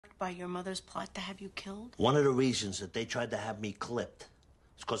by your mother's plot to have you killed? One of the reasons that they tried to have me clipped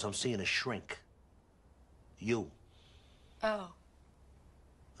is because I'm seeing a shrink. You. Oh.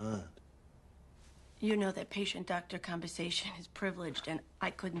 You know that patient-doctor conversation is privileged, and I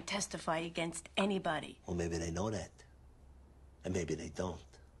couldn't testify against anybody. Well, maybe they know that. And maybe they don't.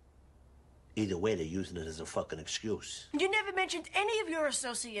 Either way, they're using it as a fucking excuse. You never mentioned any of your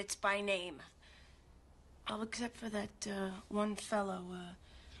associates by name. Oh, except for that, one fellow,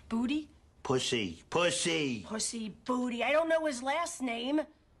 Booty? Pussy. Pussy! Pussy Booty. I don't know his last name.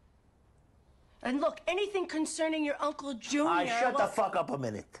 And look, anything concerning your Uncle Junior... Shut the fuck up a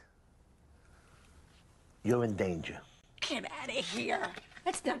minute. You're in danger. Get out of here.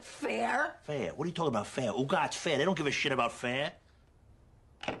 That's not fair. Fair? What are you talking about, fair? Oh, God's fair. They don't give a shit about fair.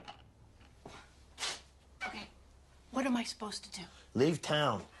 Okay. What am I supposed to do? Leave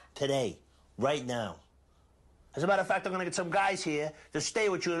town. Today. Right now. As a matter of fact, I'm gonna get some guys here to stay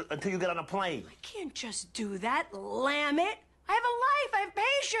with you until you get on a plane. I can't just do that, lamb it. I have a life. I have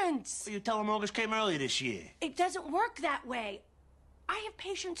patience. Well, you tell them August came early this year. It doesn't work that way. I have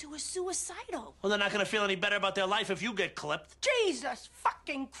patients who are suicidal. Well, they're not gonna feel any better about their life if you get clipped. Jesus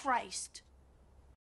fucking Christ.